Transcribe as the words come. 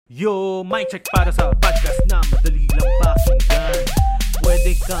Yo, mic check para sa podcast na madali lang pakinggan.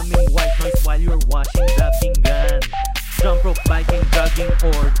 Pwede kaming white noise while you're washing the pinggan. Jump rope, biking, jogging,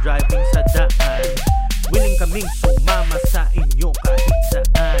 or driving sa daan. Willing kaming sumama sa inyo kahit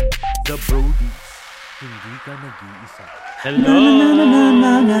saan. The Brodies, hindi ka nag-iisa. Hello!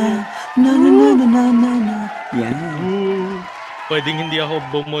 Yan. Pwedeng hindi ako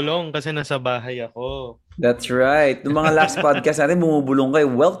bumulong kasi nasa bahay ako. That's right. Noong mga last podcast natin, bumubulong kayo.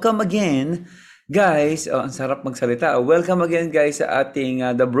 Welcome again, guys. Oh, ang sarap magsalita. Welcome again, guys, sa ating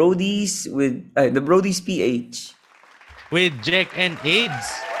The Brodies with The Brodies PH. With Jack and AIDS.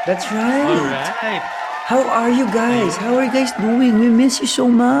 That's right. Alright. How are you guys? How are you guys doing? We miss you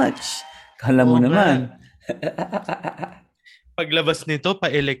so much. Kala mo naman. Paglabas nito,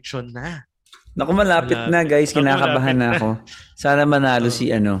 pa-election na. Naku, malapit na, guys. Kinakabahan na ako. Sana manalo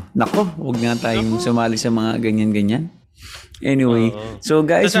si Naku, huwag nga tayong sumali sa mga ganyan-ganyan. Anyway, so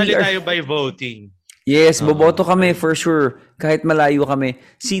guys, sasali tayo by voting. Yes, boboto kami for sure. Kahit malayo kami.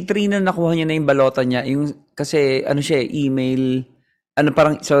 Si Trina nakuha niya na yung balota niya. Yung, kasi email,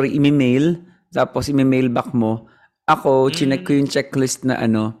 email. Tapos email back mo. Ako, chinek ko yung checklist na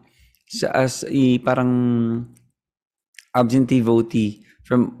parang absentee votee.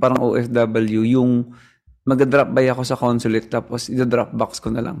 From parang OFW, yung mag-drop by ako sa consulate tapos i-drop box ko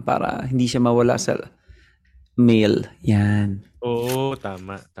na lang para hindi siya mawala sa mail. Yan. Oo,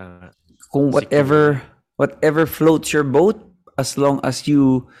 tama. Kung whatever floats your boat, as long as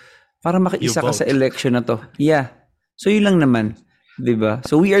para makiisa ka sa election na to. Yeah. So yun lang naman. Diba?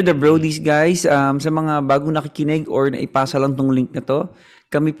 So we are the Brodies, guys. Sa mga bagong nakikinig or naipasa lang tong link na to,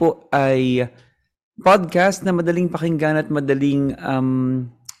 kami po ay podcast na madaling pakinggan at madaling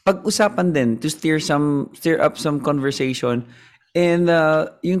pag-usapan din to stir up some conversation. And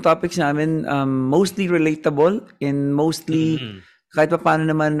yung topics namin mostly relatable and mostly kahit pa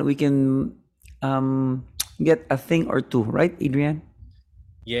paano naman we can get a thing or two, right, Adrian?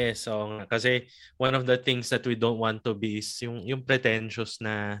 Yes, so kasi one of the things that we don't want to be is yung pretentious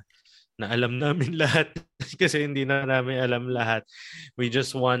na alam namin lahat kasi hindi na namin alam lahat. We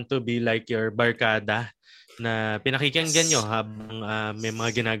just want to be like your barkada na pinakikinggan nyo habang may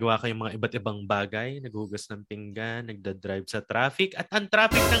mga ginagawa kayong mga iba't ibang bagay, naghugas ng pinggan, nagdadrive sa traffic. At ang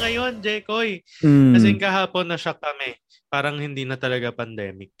traffic na ngayon, Jekoy. Kasi kahapon na-shock kami. Parang hindi na talaga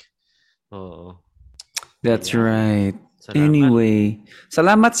pandemic. Oo. That's right. Salamat. Anyway,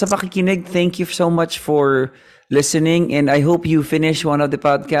 salamat sa pakikinig. Thank you so much for listening, and I hope you finish one of the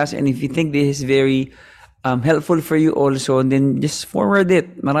podcasts, and if you think this is very helpful for you also, then just forward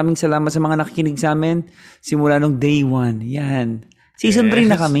it. Maraming salamat sa mga nakikinig sa amin simula nung day 1. Yan. Season 3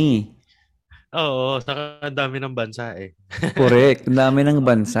 na kami. Oo, saka dami ng bansa eh. Correct. Dami ng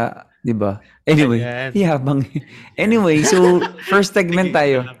bansa, 'di ba? Anyway, yabang. Anyway, so first segment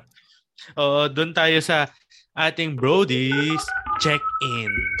tayo. Oo, doon tayo sa ating Brodies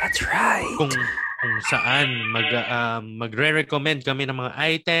check-in. That's right. Kung saan magre-recommend kami ng mga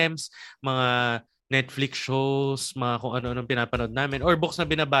items, mga Netflix shows, mga kung ano-anong pinapanood namin or books na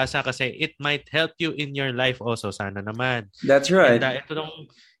binabasa kasi it might help you in your life also. Sana naman. That's right. And ito nung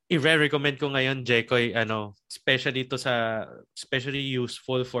i-recommend ko ngayon, Jekoy, especially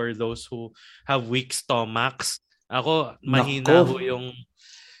useful for those who have weak stomachs. Ako, mahina ho yung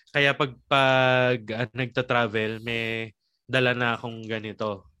kaya pag nagta-travel, may dala na akong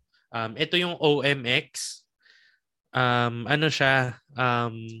ganito. Ito yung OMX.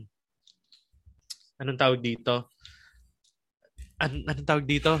 Anong tawag dito? Anong tawag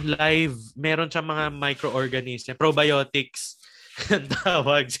dito? Live. Meron siya mga microorganisms. Probiotics. Ang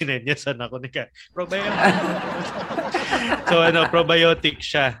tawag. Sinenyasan ako ni Ka. Probiotics. So, probiotic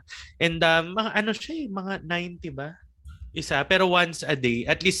siya. And mga 90 ba? Isa. Pero once a day.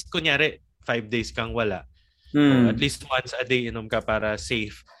 At least, kunyari, 5 days kang wala. So, at least once a day inom ka para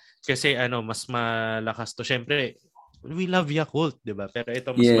safe. Kasi mas malakas to. Syempre, we love Yakult, 'di ba? Pero ito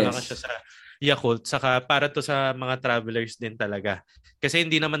mas malakas siya sa Yakult. Saka para to sa mga travelers din talaga. Kasi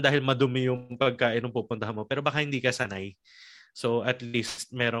hindi naman dahil madumi yung pagkain ng pupuntahan mo, pero baka hindi ka sanay. So at least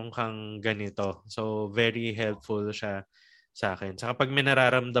meron kang ganito. So very helpful siya sa akin. Saka pag may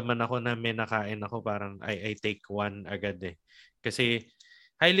nararamdaman ako na may nakain ako, parang I take one agad eh. Kasi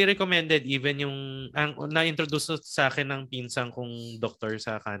highly recommended even ang na-introduce sa akin ng pinsang kong doktor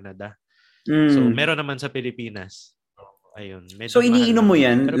sa Canada. So, meron naman sa Pilipinas. Ayun. So, iniinom mo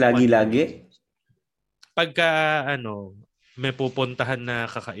yan lagi-lagi? Pagka, may pupuntahan na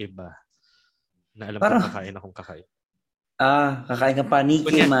kakaiba. Na alam ko kakain akong kakaiba. Kakain ka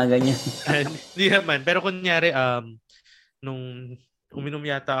paniki, mga ganyan. Hindi naman. Pero kunyari, nung uminom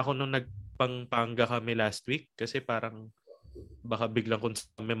yata ako nung nagpangpanga kami last week kasi parang baka biglang kung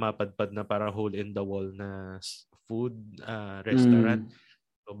may mapadpad na parang hole in the wall na food restaurant.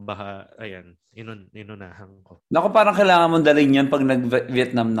 So baka, ayan, inunahan ko. Naku, parang kailangan mong dalhin yan pag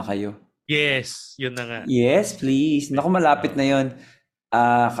nag-Vietnam na kayo. Yes, yun na nga. Yes, please. Naku, malapit na yun.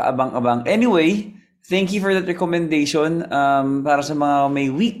 Kaabang-abang. Anyway, thank you for that recommendation para sa mga may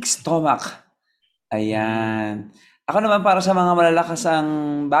weak stomach. Ayan. Ako naman para sa mga malalasang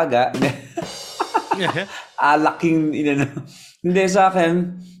baga. Laking, hindi sa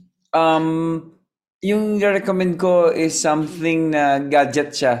akin. Yung recommend ko is something na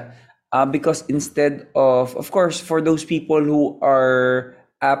gadget siya. Because instead of course, for those people who are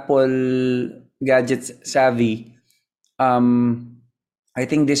Apple gadgets savvy, I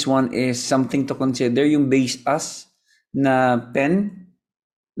think this one is something to consider. Yung Base Us na pen,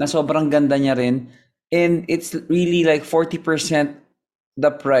 na sobrang ganda niya rin. And it's really like 40%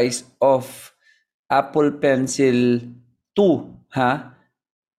 the price of Apple Pencil 2, ha?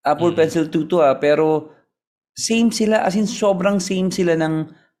 Apple Pencil 2 to, ha? Pero same sila, as in sobrang same sila ng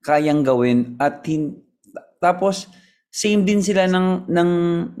kayang gawin. At tapos same din sila ng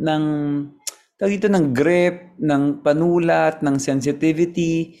tawag dito, ng grip, ng panulat, ng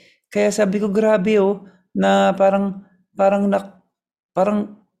sensitivity. Kaya sabi ko, grabe na parang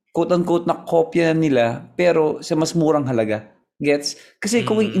quote-unquote na kopya nila, pero sa mas murang halaga. Gets? Kasi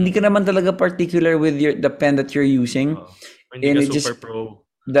kung hindi ka naman talaga particular with the pen that you're using, hindi ka super pro.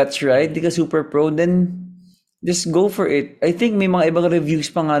 That's right, hindi ka super pro, then just go for it. I think may mga ibang reviews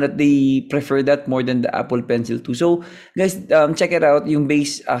pa nga that they prefer that more than the Apple Pencil 2. So, guys, check it out, yung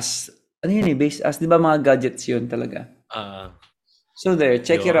Base Us. Ano yun Base Us? Di ba mga gadgets yun talaga? So there,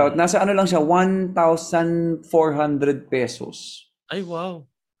 check it out. Nasa ano lang siya, 1,400 pesos. Ay, wow.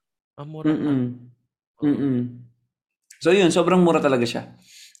 Mura. So yun, sobrang mura talaga siya.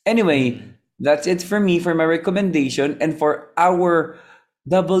 Anyway, that's it for me, for my recommendation, and for our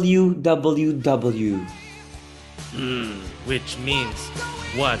WWW. Which means,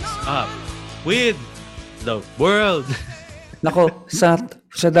 what's up with the world? Nako, sa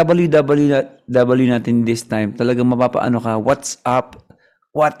WWW natin this time, talagang mapapaano ka, what's up,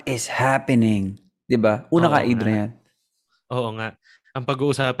 what is happening. Diba? Una ka, Adrian. Oo nga. Ang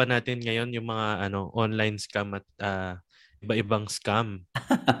pag-uusapan natin ngayon, yung mga online scam at iba-ibang scam.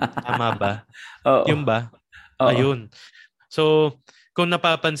 Tama ba? Yung ba? Ayun. So, kung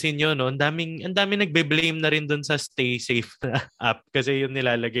napapansin nyo, ang daming nagbe-blame na rin dun sa Stay Safe na app kasi yun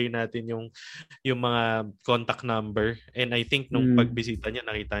nilalagay natin yung mga contact number, and I think nung pagbisita niya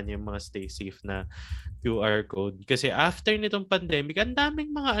nakita niya yung mga Stay Safe na QR code. Kasi after nitong pandemic, ang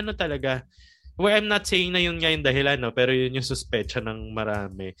daming mga talaga. Well, I'm not saying na yun nga yung dahilan, pero yun yung suspecha ng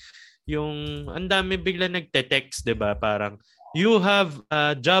marami. Yung ang dami bigla nagte-text, 'di ba? Parang you have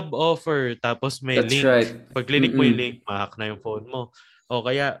a job offer, tapos may That's link. Right. Pag click mo yung link, ma-hack na yung phone mo. O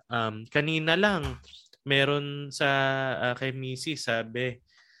kaya kanina lang meron sa kay Missy, sabi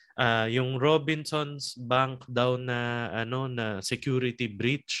yung Robinsons Bank daw na na security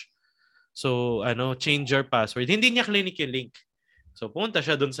breach. So change your password. Hindi niya clinic yung link. So pumunta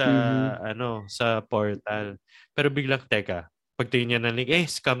siya doon sa sa portal. Pero biglang teka, pagtingin niya ng link,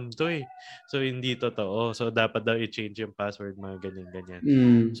 scam to eh. So hindi totoo. So dapat daw i-change yung password, mga ganyan.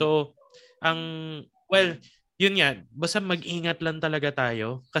 So yun nga, basta mag-ingat lang talaga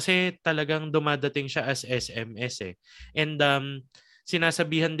tayo kasi talagang dumadating siya as SMS eh. And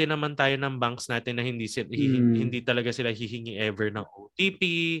sinasabihan din naman tayo ng banks natin na hindi talaga sila hihingi ever ng OTP.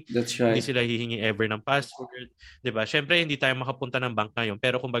 That's right. Hindi sila hihingi ever ng password. 'Di ba? Syempre hindi tayo makapunta ng bank ngayon,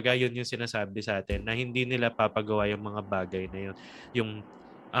 pero kumbaga yun yung sinasabi sa atin na hindi nila papagawa yung mga bagay na yun. Yung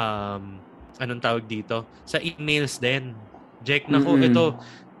anong tawag dito? Sa emails din. Jack, nako, ito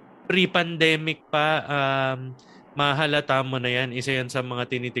pre-pandemic pa, mahalata mo na yan. Isa yan sa mga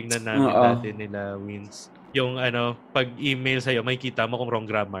tinitingnan namin dati nila, Wins. Yung pag email sa'yo, may kita mo kung wrong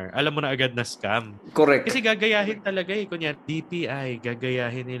grammar. Alam mo na agad na scam. Correct. Kasi gagayahin talaga eh. Kunyari, DPI,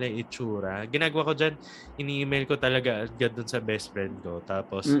 gagayahin nila itsura. Ginagawa ko dyan, ini-email ko talaga agad dun sa best friend ko.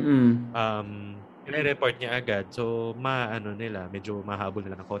 Tapos, i-report niya agad. So, nila, medyo mahabol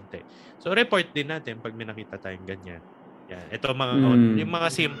nila ng konti. So, report din natin pag may nakita tayong ganyan. Yan. Ito yung mga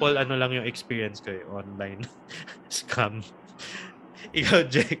simple lang yung experience ko eh, online scam.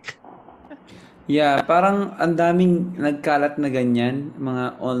 Ikaw, Jake. Yeah, parang ang daming nagkalat na ganyan,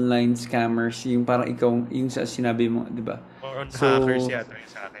 mga online scammers, yung parang ikaw, yung sa sinabi mo, di ba? Or hackers yata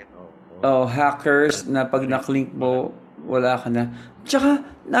yung sa akin. Hackers na pag naklink mo, wala ka na. Tsaka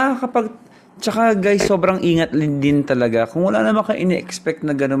guys, sobrang ingat din talaga. Kung wala naman ka ini-expect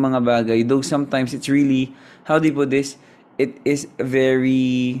na gano'ng mga bagay, though sometimes it's really, how do you put this? It is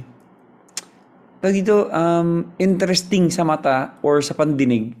very dito, interesting sa mata or sa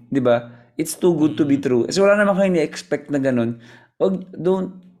pandinig, di ba? It's too good to be true. So wala naman kayo ni-expect na ganun. Wag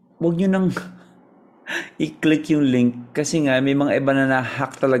nyo nang i-click yung link kasi nga may mga iba na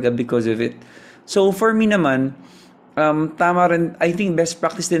na-hack talaga because of it. So for me naman, tama rin, I think best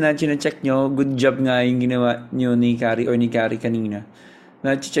practice din na check nyo, good job nga yung ginawa nyo ni Kari or ni Kari kanina.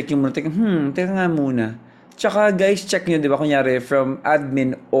 Na-check yung muna, teka nga muna. Tsaka guys, check nyo, di ba, kunyari, from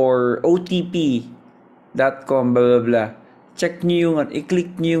admin or otp.com, blah, blah, blah. Check nyo yung,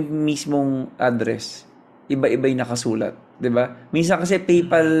 i-click nyo yung mismong address. Iba-iba yung nakasulat, di ba? Minsan kasi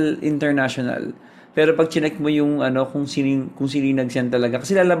PayPal International. Pero pag chinek mo yung kung sino yung nag-send talaga,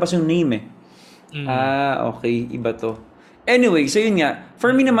 kasi lalabas yung name eh. Okay, iba to. Anyway, so yun nga.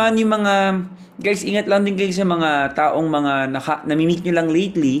 For me naman, yung mga, guys, ingat lang din kayo sa mga taong mga nami-meet nyo lang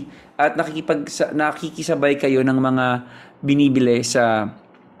lately at nakikisabay kayo ng mga binibili sa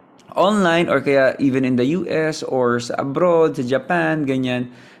online or kaya even in the US or sa abroad, sa Japan,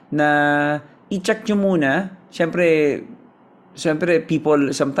 ganyan, na i-check nyo muna. Siyempre,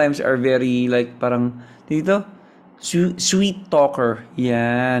 people sometimes are very like parang dito sweet talker.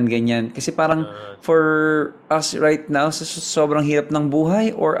 Yan, ganyan. Kasi parang for us right now, sa sobrang hirap ng buhay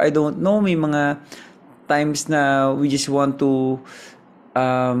or I don't know, may mga times na we just want to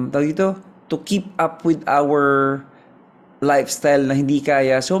to keep up with our lifestyle na hindi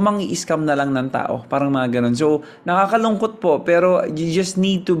kaya. So, mangi-scam na lang ng tao. Parang mga ganun. So, nakakalungkot po. Pero, you just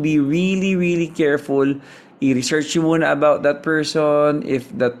need to be really, really careful. I-research mo muna about that person, if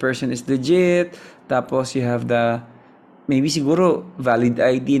that person is legit. Tapos, you have the, maybe siguro, valid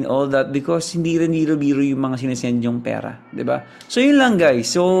ID and all that. Because, hindi rin biro-biro yung mga sinesend yung pera. Diba? So, yun lang, guys.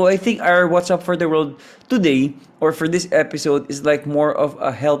 So, I think our What's Up for the World today, or for this episode, is like more of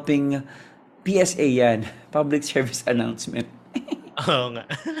a helping PSA yan. Public Service Announcement. Oo nga.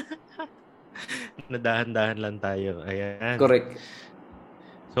 Nadahan-dahan lang tayo. Ayan. Correct.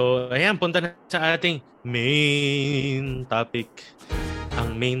 So, ayan. Punta na sa ating main topic.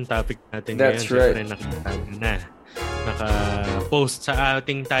 Ang main topic natin That's ngayon. right. Siyempre, naka-post sa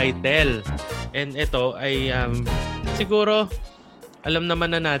ating title. And ito ay siguro alam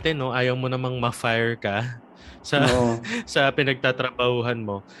naman na natin, no? Ayaw mo namang ma-fire ka sa sa pinagtatrabahuhan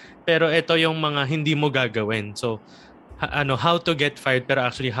mo. Pero ito yung mga hindi mo gagawin. So, how to get fired pero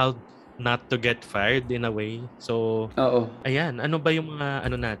actually how not to get fired in a way. So, ayan, ano ba yung mga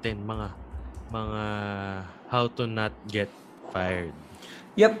natin, mga how to not get fired.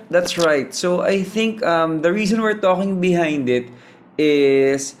 Yep, that's right. So, I think the reason we're talking behind it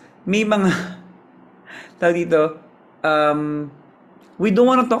is may mga dito, we don't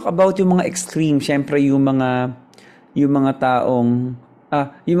want to talk about yung mga extreme. Siyempre, yung mga taong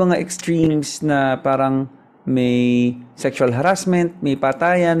yung mga extremes na parang may sexual harassment, may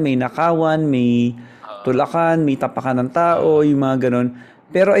patayan, may nakawan, may tulakan, may tapakan ng tao, yung mga ganun.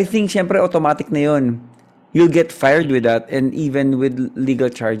 Pero I think syempre automatic na yun. You'll get fired with that and even with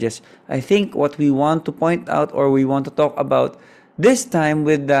legal charges. I think what we want to point out or we want to talk about this time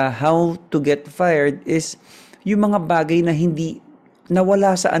with the how to get fired is yung mga bagay na hindi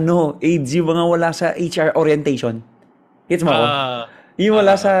nawala sa AIDS, yung mga wala sa HR orientation. Gets mo ako? Yung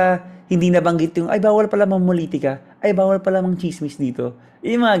wala sa, hindi nabanggit yung, ay, bawal pala mamolitika. Ay, bawal pala mang chismis dito.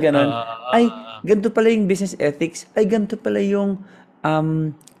 Yung mga ganon. Ay, ganito pala yung business ethics. Ay, ganito pala yung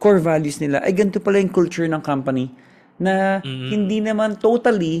core values nila. Ay, ganito pala yung culture ng company na hindi naman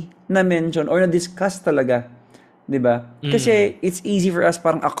totally na-mention or na-discuss talaga. Diba? Kasi it's easy for us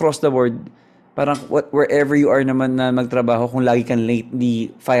parang across the board. Parang wherever you are naman na magtrabaho, kung lagi kang late, di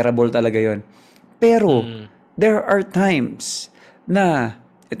fireable talaga yon. Pero, there are times na,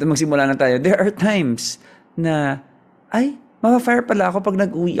 ito magsimula na tayo, there are times na, ay, mapafire pala ako pag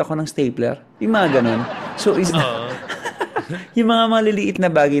nag-uwi ako ng stapler. Yung mga ganun. So, yung mga maliliit na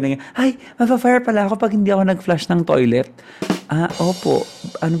bagay na yun, ay, mapafire pala ako pag hindi ako nag-flush ng toilet. Opo.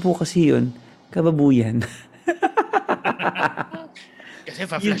 Ano po kasi yun? Kababuyan. Kasi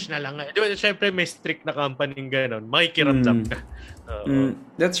fa-flash na lang. Di ba, syempre may strict na company gano'n. Makikiramdam ka.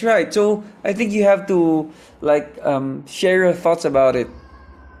 That's right. So, I think you have to share your thoughts about it.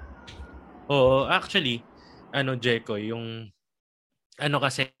 Oo, actually, Jeko, yung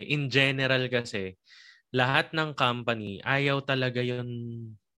kasi, in general kasi, lahat ng company, ayaw talaga yun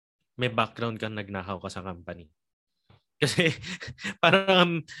may background kang nagnakaw ka sa company. Kasi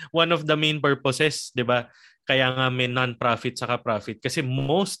parang one of the main purposes, di ba? Kaya nga may non-profit saka profit. Kasi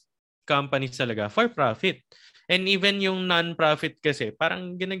most companies talaga for profit. And even yung non-profit kasi,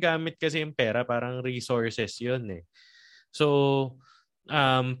 parang ginagamit kasi yung pera, parang resources yun eh. So,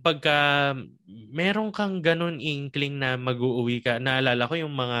 pagka meron kang ganun inkling na mag-uuwi ka, naalala ko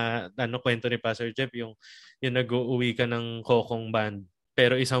yung mga kwento ni Pastor Jeff, yung nag-uuwi ka ng kokong band,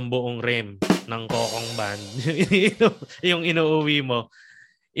 pero isang buong rem ng kokong band yung inuuwi mo.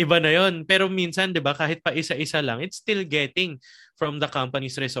 Iba na yon. Pero minsan, 'di ba, kahit pa isa-isa lang, it's still getting from the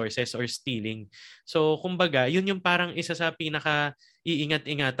company's resources or stealing. So, kumbaga, yun yung parang isa sa pinaka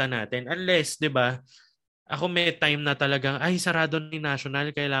iingat-ingatan natin. Unless, 'di ba, ako may time na talagang, ay, sarado ni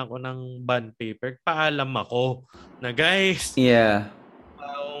National, kailangan ko ng bond paper. Paalam ako na, guys, Yeah.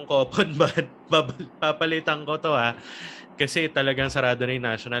 ang coupon bond, papalitan ko to ha. Kasi talagang sarado na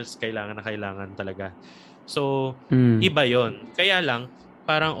yung Nationals, kailangan na kailangan talaga. So, iba yon. Kaya lang,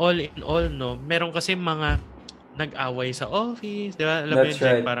 parang all in all, no, meron kasi mga nag-away sa office, di ba? Alam mo yun,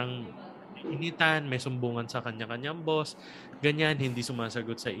 Jack, parang initan, may sumbungan sa kanya-kanyang boss, ganyan, hindi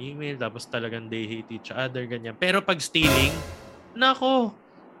sumasagot sa email, tapos talagang they hate each other, ganyan. Pero pag stealing, nako,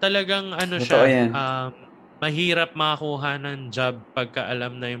 talagang siya, mahirap makakuha ng job pagka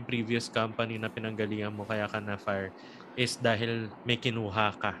alam na yung previous company na pinanggalingan mo kaya ka na-fire is dahil may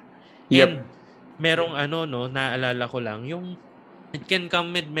kinuha ka. Yep. And merong naalala ko lang, yung it can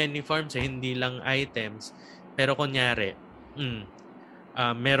come with many forms, hindi lang items. Pero kunyari,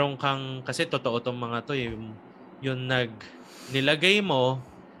 meron kang, kasi totoo tong mga to, yung nilagay mo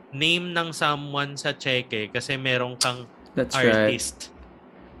name ng someone sa cheque kasi meron kang artist.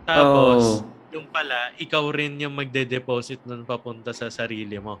 Right. Tapos, yung pala, ikaw rin yung magde-deposit nun papunta sa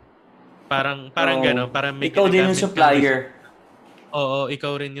sarili mo. Parang gano'n. Parang may ikaw din yung supplier. Oo,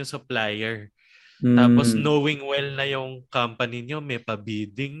 ikaw rin yung supplier. Tapos knowing well na yung company nyo, may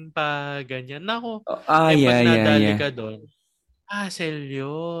pa-bidding pa, ganyan. Nako, pag nadali ka doon, hassle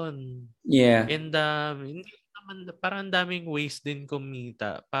yun. Yeah. And hindi naman, parang daming ways din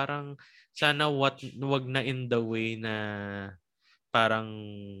kumita. Parang sana wag na in the way na parang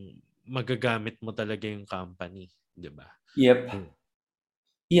magagamit mo talaga yung company, 'di ba? Yep.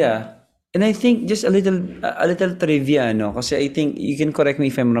 Yeah. And I think just a little trivia, no? Kasi I think you can correct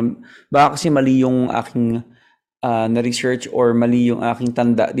me if I'm wrong. Baka kasi mali yung aking na-research or mali yung aking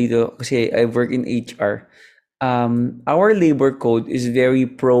tanda dito kasi I work in HR. Our labor code is very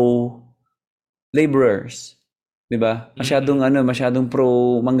pro laborers. 'Di ba? Masyadong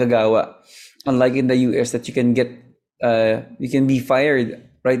pro manggagawa. Unlike in the US that you can be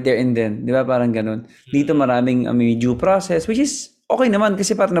fired right there and then. 'Di ba? Parang ganun. Dito maraming may due process, which is okay naman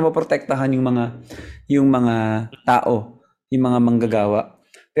kasi para napoprotektahan yung mga tao, yung mga manggagawa.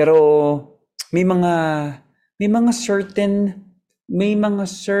 Pero may mga certain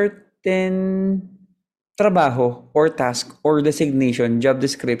trabaho or task or designation, job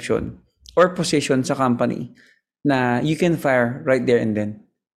description or position sa company na you can fire right there and then.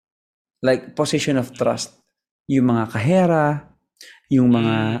 Like position of trust. Yung mga kahera, yung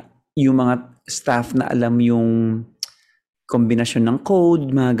mga staff na alam yung kombinasyon ng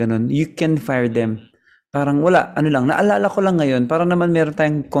code, mga ganun. You can fire them. Parang wala, naalala ko lang ngayon, parang naman meron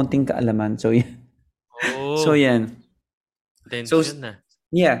tayong konting kaalaman. So, yan. So, yan. Intention na.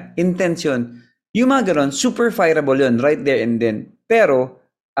 Yeah, intention. Yung mga ganun, super fireable yun, right there and then. Pero,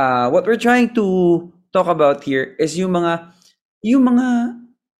 what we're trying to talk about here is yung mga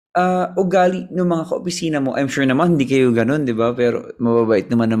ugali ng mga kaopisina mo. I'm sure naman hindi kayo ganun, di ba? Pero mababait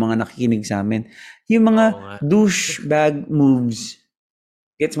naman ng mga nakikinig sa amin. Yung mga douchebag moves.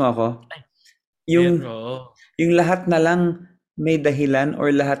 Gets mo ako? Yung lahat na lang may dahilan or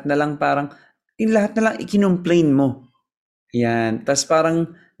lahat na lang parang yung lahat na lang ikinomplain mo. Yan. Tapos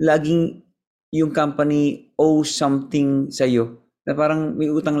parang laging yung company owes something sa'yo. Na parang may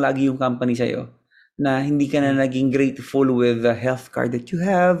utang lagi yung company sa'yo. Na hindi ka na naging grateful with the health card that you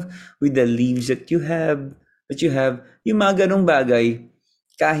have, with the leaves that you have, yung mga ganong bagay,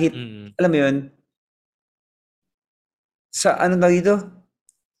 kahit, alam mo yun, sa dito,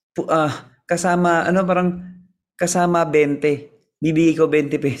 kasama 20, bibigay ko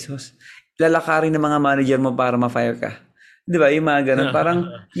 20 pesos, lalakarin ng mga manager mo para ma-fire ka. Di ba? Yung mga ganon, parang,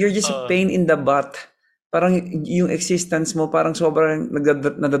 you're just a pain in the butt. Parang yung existence mo, parang sobrang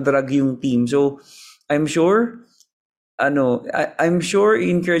nadadrag yung team. So, I'm sure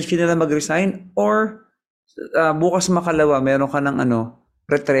i-encourage ka nila mag-resign or bukas makalawa meron ka ng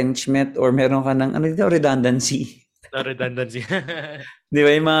retrenchment or meron ka ng redundancy. Redundancy. Di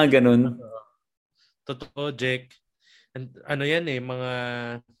ba yung mga ganun? Totoo, Jack. Yan mga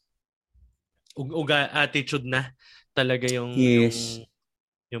attitude na talaga yung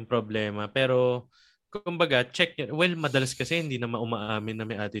problema. Pero kumbaga, check yun. Well, madalas kasi hindi naman umaamin na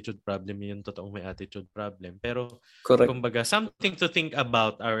may attitude problem. Yung totoong may attitude problem. Pero, correct. Kumbaga, something to think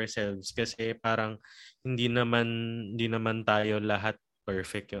about ourselves. Kasi parang hindi naman tayo lahat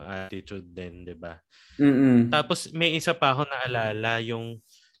perfect yung attitude din, di ba? Mm-mm. Tapos may isa pa ako naalala, yung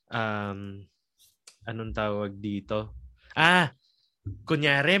anong tawag dito?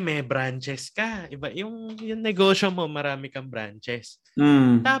 Kunyari may branches ka. Iba yung negosyo mo, marami kang branches.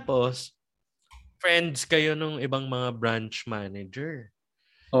 Mm. Tapos friends kayo nung ibang mga branch manager.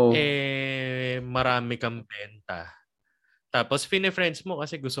 Oh. Marami kang benta. Tapos fini-friends mo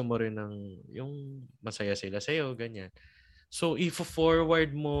kasi gusto mo rin ng yung masaya sila sa'yo, ganyan. So,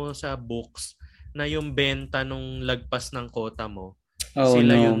 if-forward mo sa books na yung benta nung lagpas ng quota mo, Oh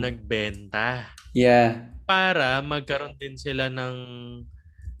sila yung no. nagbenta. Yeah. Para magkaroon din sila ng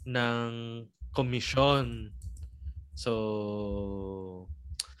komisyon. So,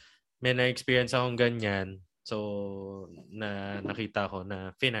 may na-experience akong ganyan. So, nakita ko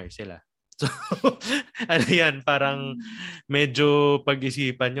na finire sila. So, ano yan, parang medyo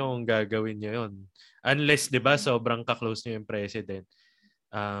pag-isipan nyo kung gagawin nyo yun. Unless, di ba, sobrang ka-close nyo yung president.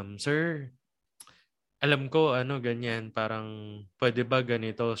 Sir, alam ko, ganyan, parang pwede ba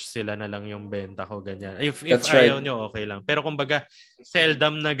ganito sila na lang yung benta ko, ganyan. If That's ayaw right. nyo, okay lang. Pero kumbaga,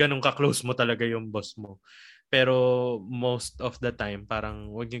 seldom na ganun ka-close mo talaga yung boss mo. Pero most of the time, parang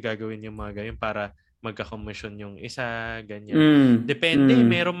huwag nyo gagawin yung mga ganyan para magka-commission yung isa, ganyan. Depende,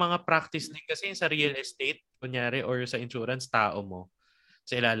 merong mga practice din kasi sa real estate, kunyari, or sa insurance, tao mo.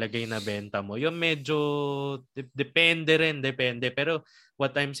 Sa ilalagay na benta mo. Yung medyo, depende. Pero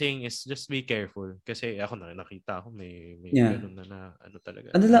what I'm saying is just be careful. Kasi ako nakita ko may Yeah. ganun na ano talaga.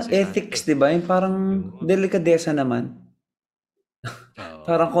 Ano lang, ethics, di ba? Yung parang delikadesa naman.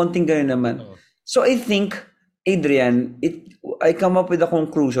 Parang konting ganun naman. So I think, Adrian, I come up with a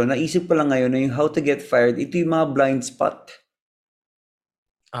conclusion. Naisip ko lang ngayon na yung how to get fired, ito yung mga blind spot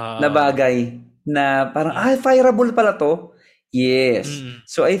na bagay na parang, fireable pala to. Yes.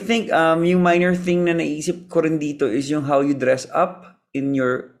 So I think yung minor thing na naisip ko rin dito is yung how you dress up in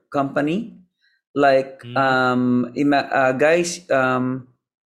your company. Like, guys, the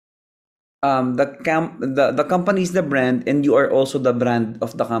company is the brand and you are also the brand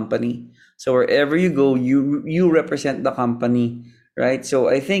of the company. So wherever you go, you represent the company, right? So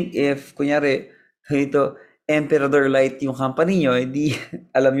I think if kunyari ito Emperador Light yung company nyo, hindi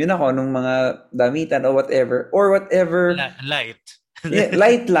alam nyo na kung anong mga damitan or whatever. Light. Yeah,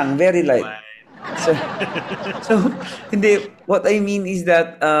 light lang, very light. So hindi, what I mean is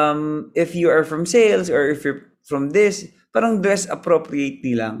that if you are from sales or if you're from this, parang dress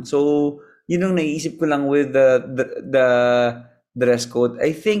appropriately lang. So yun ang naisip ko lang with the dress code.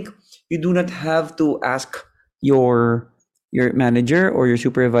 I think you do not have to ask your manager or your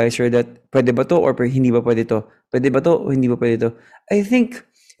supervisor that pwede ba to or hindi ba pwede to? Pwede ba to o hindi ba pwede to? I think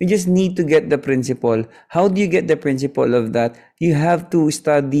you just need to get the principle. How do you get the principle of that? You have to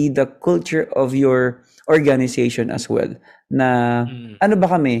study the culture of your organization as well. Na ano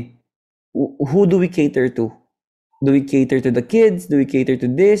ba kami? Who do we cater to? Do we cater to the kids? Do we cater to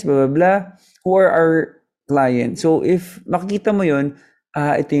this? Blah, blah, blah. Who are our clients? So, if makikita mo yun,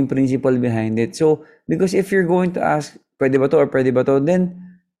 ito yung principle behind it. So, because if you're going to ask, pwede ba to or pwede ba to, then,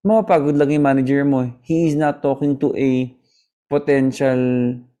 mapapagod lang yung manager mo. He is not talking to a potential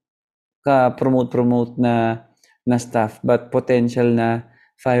ka-promote na staff, but potential na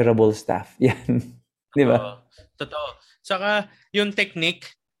fireable staff. Yan. Di ba? Totoo. Saka, yung technique,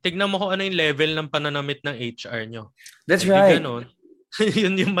 tignan mo kung ano yung level ng pananamit ng HR nyo. That's right. Ganun,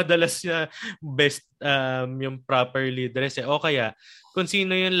 yun yung madalas na best yung properly dress. O kaya, kung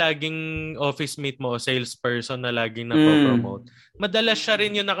sino yung laging office mate mo o salesperson na laging napopromote, madalas siya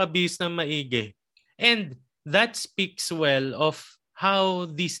rin yung nakabihis ng maigi. And that speaks well of how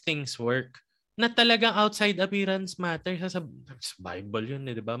these things work. Na talagang outside appearance matters. Sa Bible yun,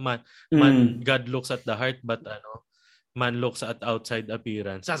 di ba? Man, God looks at the heart, but man looks at outside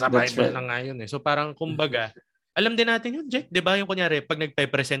appearance. Sa Bible na nga yun eh. So parang kumbaga, alam din natin yun, Jack. Di ba yung kunyari, pag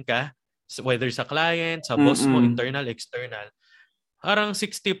nagpe-present ka, whether sa client, sa boss mo, internal, external, parang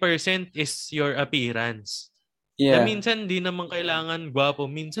 60% is your appearance. Yeah. Na minsan di naman kailangan gwapo.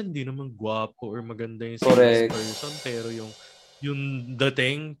 Minsan di naman gwapo or maganda yung salesperson. Pero yung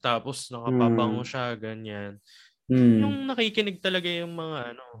dating, tapos nakapabango siya, ganyan. Yung nakikinig talaga yung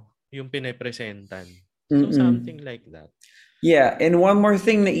mga yung pinepresentan. So something like that. Yeah, and one more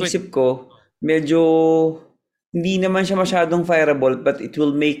thing na isip ko, medyo hindi naman siya masyadong fireable, but it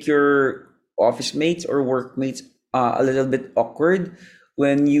will make your office mates or workmates a little bit awkward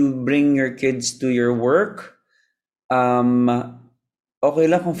when you bring your kids to your work. Okay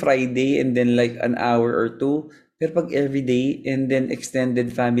lang kung Friday and then like an hour or two, pero pag everyday and then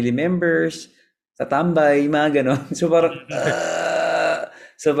extended family members, tatambay, mga ganon. So parang,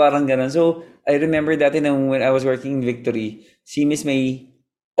 So parang ganun. So I remember dati nung when I was working in Victory, si Miss May,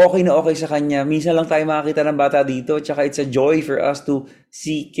 okay na okay sa kanya. Minsan lang tayo makakita ng bata dito. Tsaka it's a joy for us to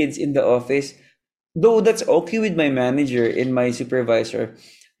see kids in the office. Though that's okay with my manager and my supervisor.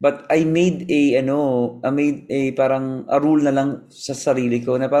 But I made a parang a rule na lang sa sarili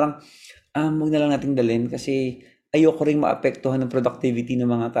ko na parang, wag na lang nating dalhin kasi ayoko ring maapektuhan ng productivity ng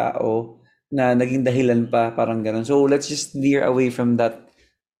mga tao na naging dahilan pa, parang ganun. So, let's just veer away from that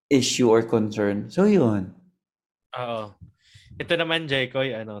issue or concern. So, yun. Oo. Ito naman,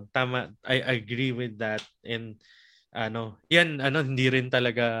 Jaykoy, tama, I agree with that. And, hindi rin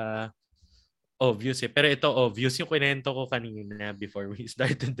talaga obvious eh. Pero ito obvious yung kwento ko kanina before we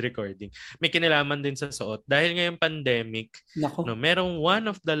started recording. May kinalaman din sa suot. Dahil ngayong pandemic, Nako. merong one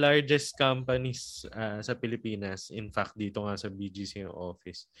of the largest companies sa Pilipinas. In fact, dito nga sa BGC yung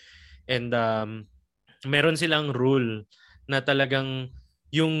office. And meron silang rule na talagang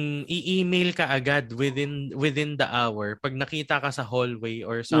yung i-email ka agad within the hour pag nakita ka sa hallway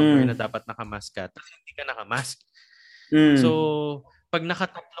or somewhere na dapat nakamask ka, tapos hindi ka nakamask. So, pag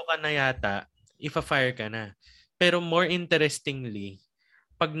nakatatlo ka na yata, ifa-fire ka na. Pero more interestingly,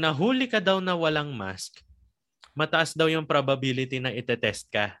 pag nahuli ka daw na walang mask, mataas daw yung probability na itetest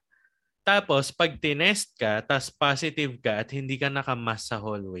ka. Tapos, pag tinest ka, tas positive ka at hindi ka nakamask sa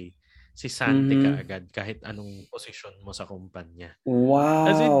hallway, si Sante ka agad kahit anong posisyon mo sa kumpanya. Wow.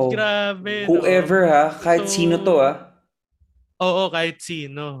 As in, grabe. Whoever kahit sino to Oo, kahit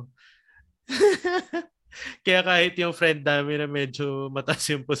sino. Kaya kahit yung friend namin na medyo mataas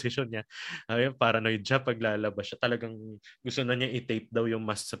yung posisyon niya, ayun, paranoid siya pag lalabas siya. Talagang gusto na niya i-tape daw yung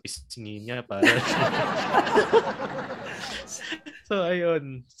mask sa pisngi niya para. So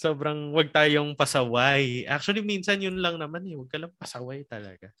ayun, sobrang wag tayong pasaway. Actually, minsan yun lang naman eh. Wag ka lang pasaway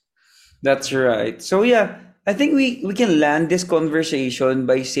talaga. That's right. So yeah, I think we can land this conversation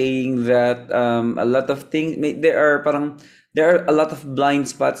by saying that a lot of things there are a lot of blind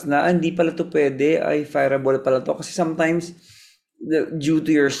spots na hindi pala to pwede, ay fireable pala to kasi sometimes due to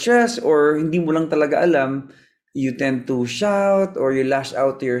your stress or hindi mo lang talaga alam, you tend to shout or you lash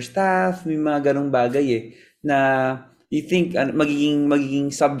out to your staff, may mga ganong bagay na you think magiging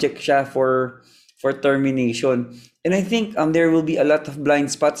subject siya for termination. And I think there will be a lot of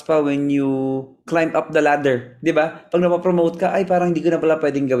blind spots pa when you climb up the ladder, 'di ba? Pag napapromote ka, ay parang hindi ko na pala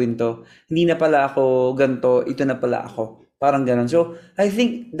pwedeng gawin 'to. Hindi na pala ako ganto, ito na pala ako. Parang ganun. So, I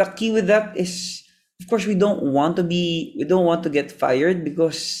think the key with that is, of course, we don't want to get fired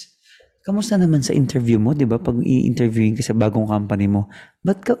because kamusta naman sa interview mo, 'di ba? Pag i-interviewing ka sa bagong company mo,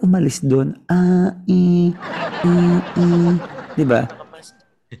 ba't ka umalis doon? 'Di ba?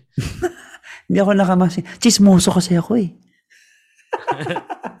 Hindi ako nakamasin. Chismoso kasi ako eh.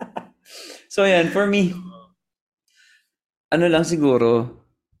 So yan, for me, ano lang siguro,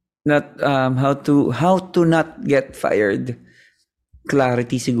 not how to not get fired.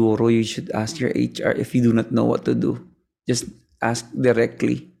 Clarity siguro, you should ask your HR if you do not know what to do. Just ask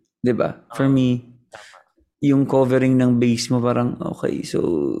directly, 'di ba? For me, yung covering ng base mo parang okay,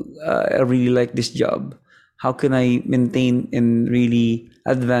 so I really like this job. How can I maintain and really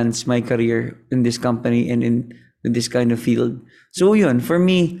advance my career in this company and in this kind of field? So yun, for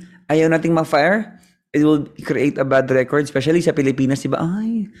me, ayaw nating ma-fire. It will create a bad record, especially sa Pilipinas, diba?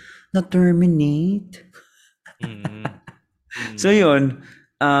 Ay, na-terminate. So yun,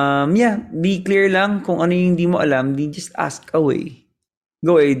 yeah, be clear lang kung ano yung hindi mo alam, just ask away.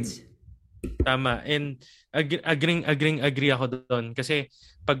 Go, AIDS. Tama. And agree ako doon. Kasi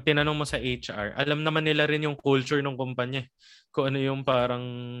pag tinanong mo sa HR, alam naman nila rin yung culture ng kumpanya. Kung ano yung parang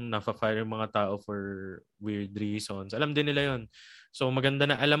nafa-fire yung mga tao for weird reasons. Alam din nila yon. So maganda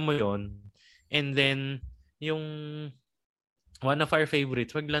na alam mo yon. And then, yung one of our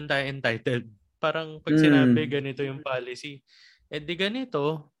favorites, wag lang tayo entitled. Parang pag sinabi ganito yung policy, di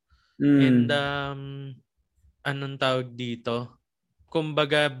ganito. And anong tawag dito?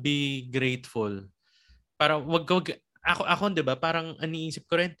 Kumbaga, be grateful. Para wag ako 'di ba, parang aniisip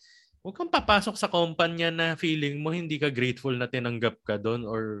ko rin, wag kang papasok sa kumpanya na feeling mo hindi ka grateful na tinanggap ka doon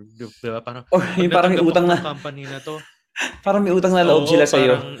or 'di ba, parang yung parang may utang na company na to. Parang may utang na loob sila sa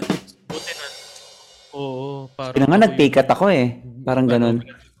iyo. Buti na. Oo, parang kaya nga nag-pay cut ako parang ganun.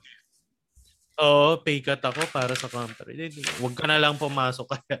 Oo, pay cut ako para sa company. Wag ka na lang pumasok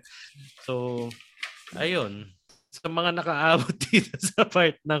kaya. So, ayun. Sa mga nakaabot dito sa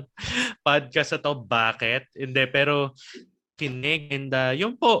part ng podcast na to, bakit? Hindi, pero kinig. And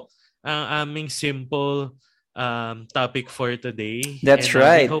yun po, ang aming simple topic for today. That's and,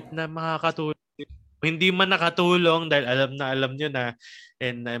 right. We hope na makakatulong hindi man nakatulong dahil alam nyo na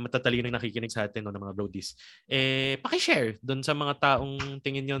and matatalino yung nakikinig sa atin, no, ng mga brodies, paki-share doon sa mga taong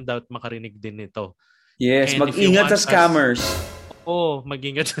tingin nyo dapat makarinig din nito. Yes, and mag-ingat sa scammers.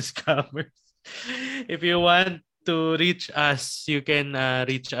 Mag-ingat sa scammers. If you want to reach us, you can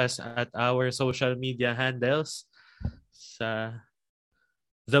reach us at our social media handles sa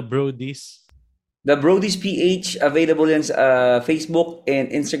The Brodies. The Brodies PH, available yan sa Facebook and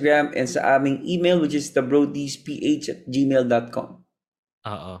Instagram and sa aming email which is thebrodiesph@gmail.com.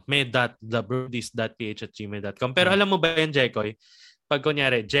 May thebrodies.ph@gmail.com. Pero alam mo ba yan, Jekoy? Pag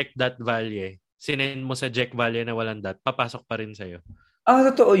kunyari, jack.valle, sinend mo sa Jack Valle na walang dot, papasok pa rin sa'yo.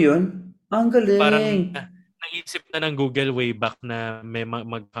 Totoo yun? Ang galing. Parang naisip na ng Google way back na may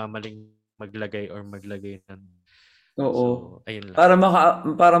magkamaling maglagay ng. Oo. So, ayun lang.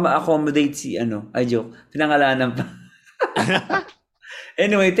 Para ma-accommodate si joke. Pinangalanan pa.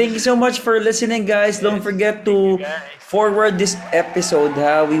 Anyway, thank you so much for listening, guys. Don't forget to forward this episode.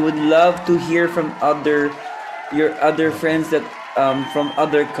 We would love to hear from your other friends that from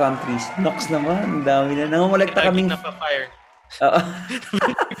other countries. Nox naman, dami na. Nangungulikta kaming napafire.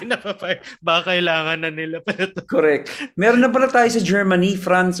 Napafire. Baka kailangan na nila pala to. Correct. Meron na pala tayo sa Germany,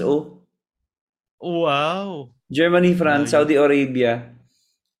 France, Wow. Germany, France, Saudi Arabia,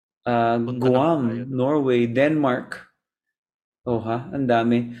 Guam, Norway, Denmark. Ang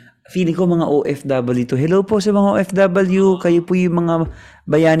dami. Feeling ko mga OFW to. Hello po sa mga OFW. Kayo po yung mga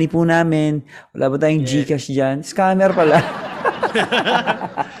bayani po namin. Wala ba tayong Gcash dyan? Scammer pala.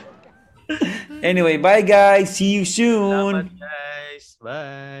 Anyway, bye guys. See you soon. Salamat guys.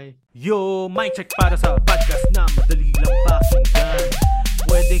 Bye. Yo, mic check para sa podcast na madali lang pakinggan.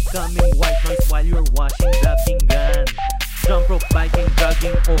 Pwede kaming white noise while you're washing the pinggan. Jump rope, biking,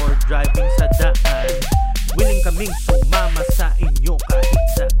 jogging, or driving sa daan. Willing kaming sumama sa inyo kahit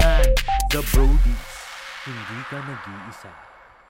saan. The Brodies, hindi ka nag-iisa.